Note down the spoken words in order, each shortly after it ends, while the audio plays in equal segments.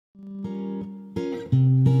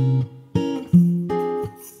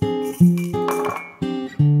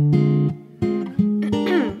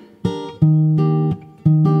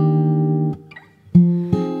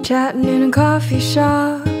own coffee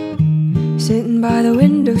shop, sitting by the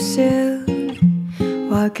windowsill,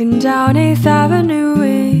 walking down 8th Avenue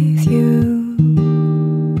with you.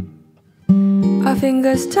 Our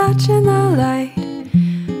fingers touching the light,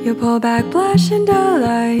 you pull back blushing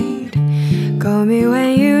delight. Call me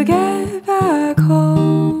when you get back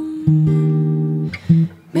home.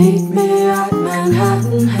 Meet me at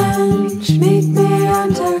Manhattan Henge, meet me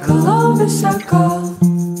under Columbus Circle.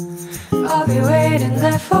 I'll be waiting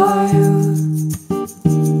there for you.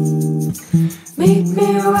 Meet me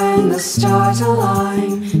when the stars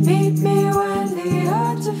align, meet me when the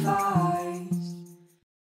earth divides.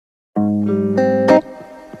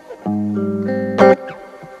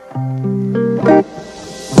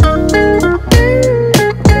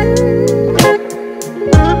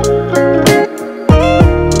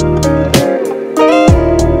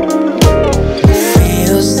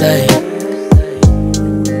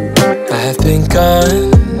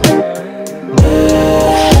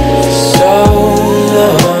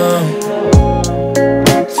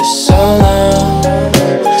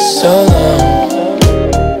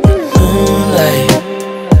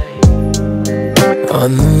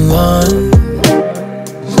 On the lawn,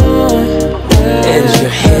 and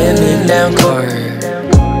your hand-me-down car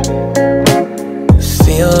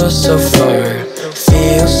feels so far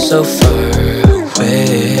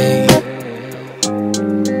away.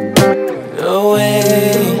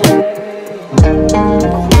 Away.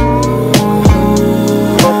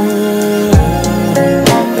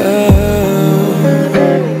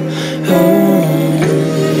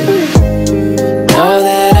 All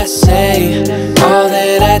that I say, all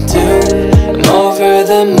that I do, I'm over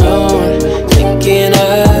the moon, thinking of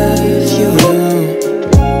you,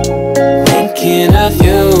 thinking of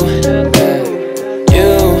you,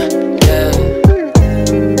 yeah.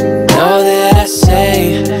 All that I say,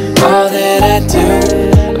 all that I do,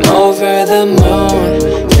 I'm over the moon,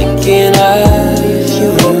 thinking of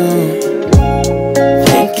you,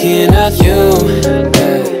 thinking of you,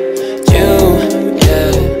 yeah.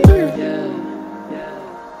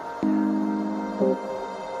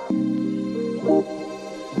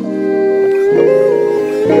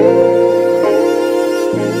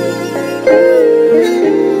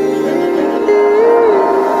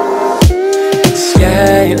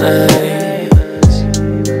 Skylines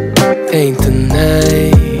paint the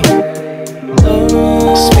night,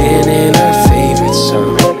 spinning our favorite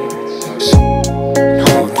songs,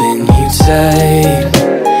 holding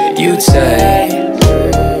you tight,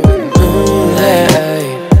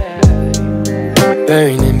 moonlight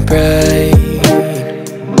burning bright,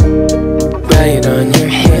 right on your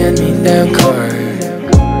hand-me-down car.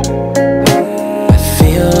 I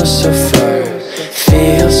feel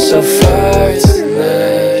so far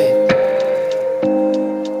tonight.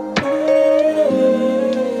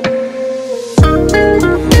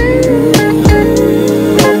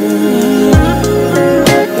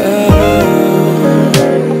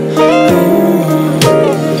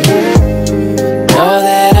 All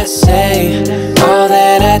that I say, all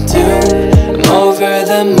that I do, I'm over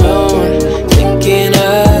the moon, thinking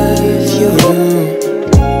of you,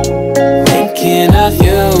 thinking of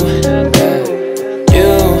you.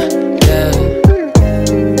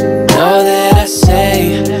 All that I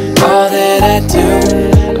say, all that I do,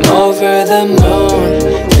 I'm over the moon,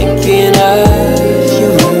 thinking of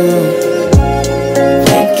you,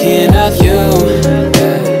 thinking of you,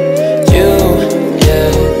 yeah.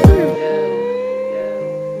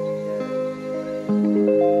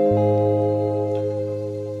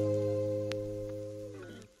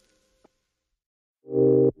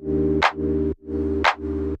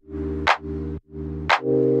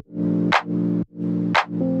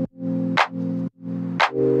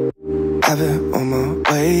 I've been on my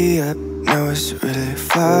way up, now it's really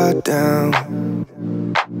far down.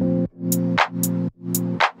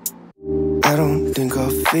 I don't think I'll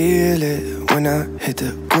feel it when I hit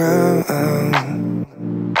the ground.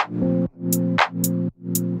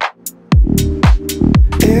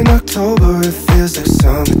 In October it feels like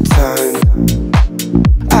summertime.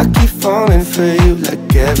 I keep falling for you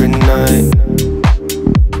like every night.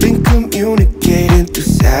 Been communicating through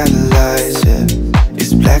satellites, yeah.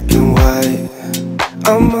 It's black and white.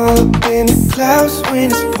 I'm all up in the clouds when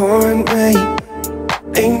it's pouring rain.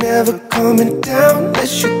 Ain't never coming down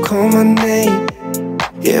unless you call my name.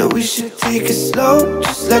 Yeah, we should take it slow,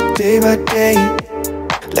 just like day by day,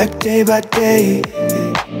 like day by day.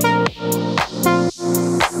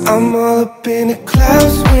 I'm all up in the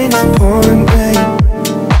clouds when it's pouring rain.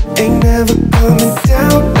 Ain't never coming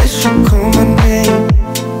down unless you call my name.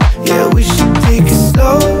 Yeah, we should take it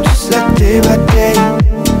slow, just like day by day,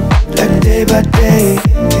 like day by day.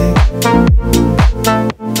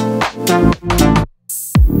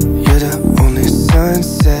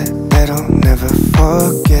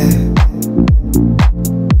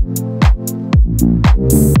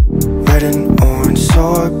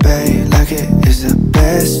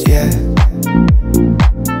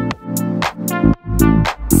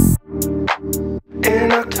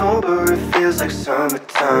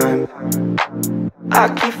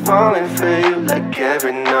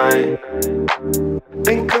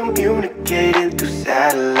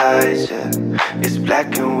 it's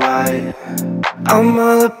black and white. I'm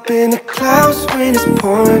all up in the clouds when it's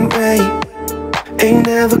pouring rain. Ain't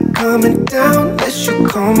never coming down unless you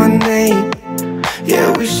call my name.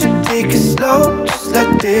 Yeah, we should take it slow, just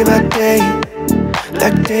like day by day.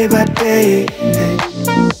 Like day by day.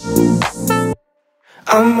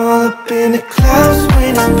 I'm all up in the clouds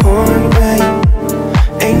when it's pouring rain.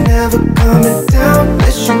 Ain't never coming down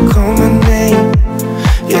unless you call my name.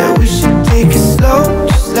 Yeah, we should take it slow,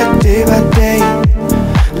 just like day by day.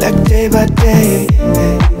 Like day by day.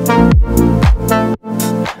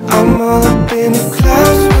 I'm all up in the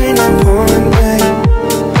clouds when it's pouring rain.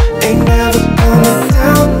 Ain't never coming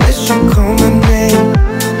down unless you call my name.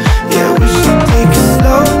 Yeah, we should take it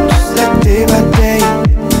slow, just like day by day.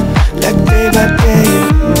 Like day by day.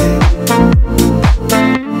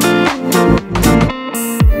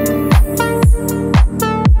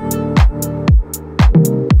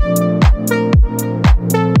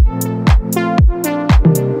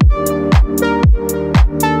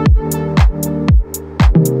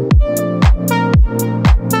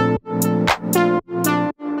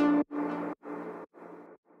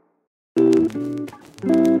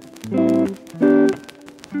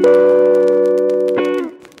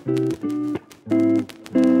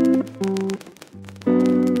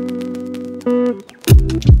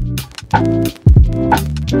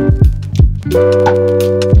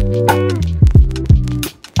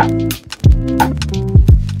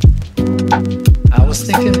 I was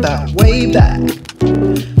thinking about way back,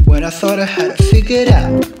 when I thought I had it figured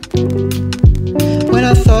out. When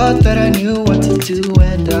I thought that I knew what to do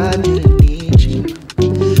and I didn't need you.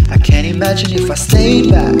 I can't imagine if I stayed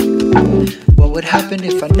back, what would happen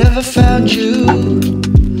if I never found you.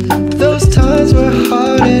 Those times were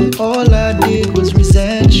hard and all I did was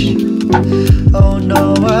resent you. Oh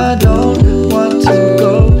no, I don't want to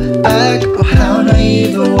go back. Oh, how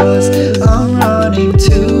naive I was. I'm running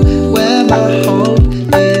to where my hope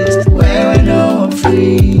is, where I know I'm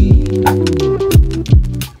free.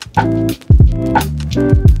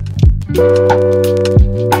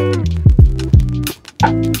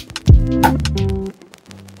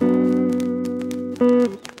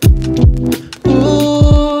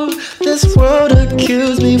 Ooh, this world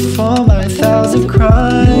accused me for my 1,000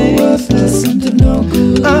 crimes.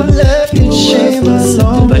 I'm left in shame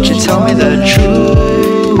alone, but you tell me the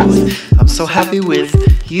truth. I'm so happy with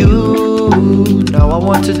you. Now I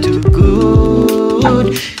want to do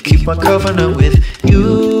good, keep my covenant with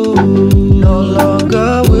you. No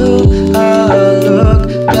longer will I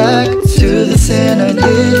look back to the sin I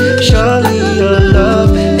did. Surely your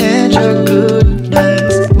love and your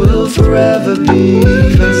goodness will forever be.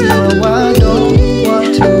 Cause no, I don't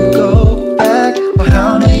want to go back. Oh,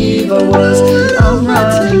 how naive I was. I'm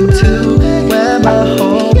running to where my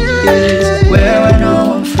hope is, where I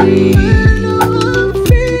know I'm free.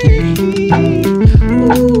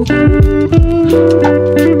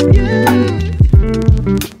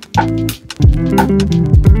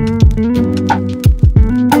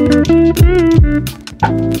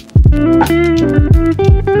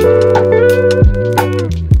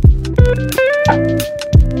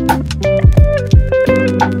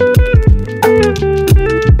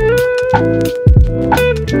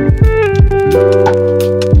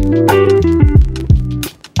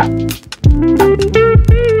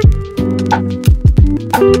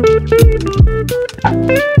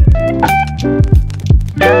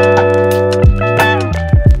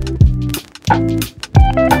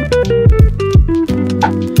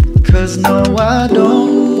 Cause no, I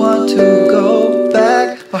don't want to go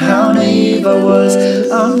back. Oh, how naive I was.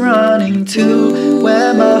 I'm running to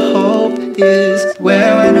where my hope is,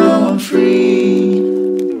 where I know I'm free.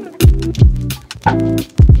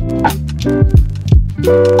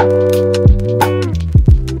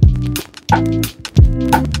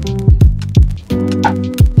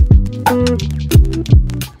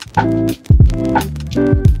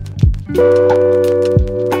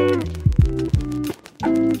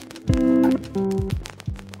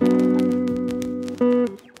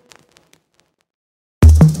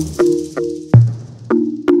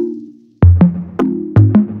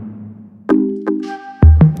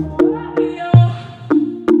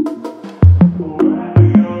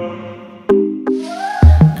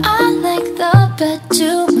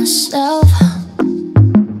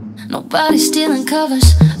 Nobody's stealing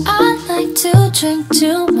covers. I like to drink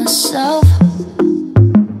to myself,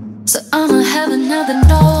 so I'ma have another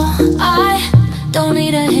no. I don't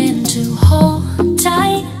need a hand to hold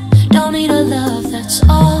tight, don't need a love that's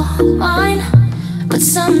all mine. But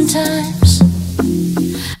sometimes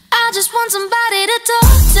I just want somebody to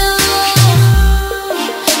talk to,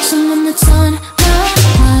 someone that's on my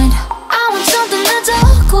mind. I want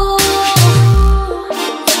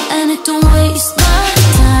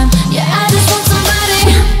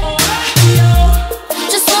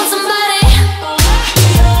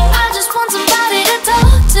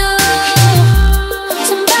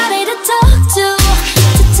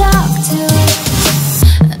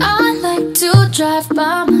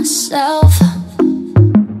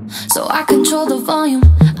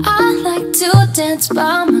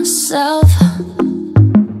by myself,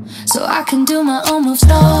 so I can do my own moves.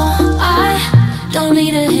 No, I don't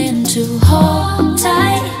need a hand to hold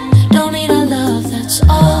tight, don't need a love that's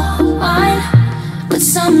all mine. But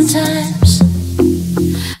sometimes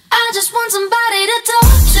I just want somebody to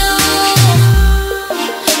talk to,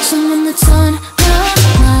 someone that's on my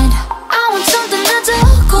mind. I want something that's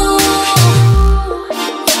all cool,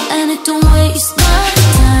 and it don't waste my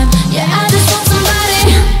time. Yeah, I just want somebody,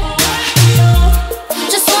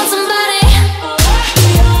 just want somebody.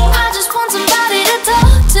 I just want somebody to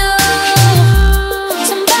talk to,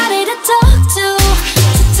 somebody to talk to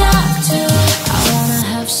talk to. I wanna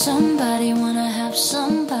have somebody, wanna have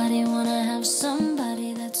somebody, wanna have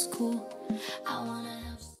somebody that's cool. I wanna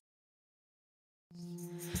have.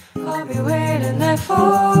 I'll be waiting there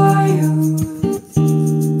for you.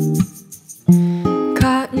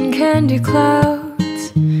 Cotton candy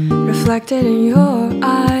clouds reflected in your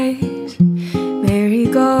eyes,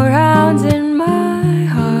 merry-go-rounds in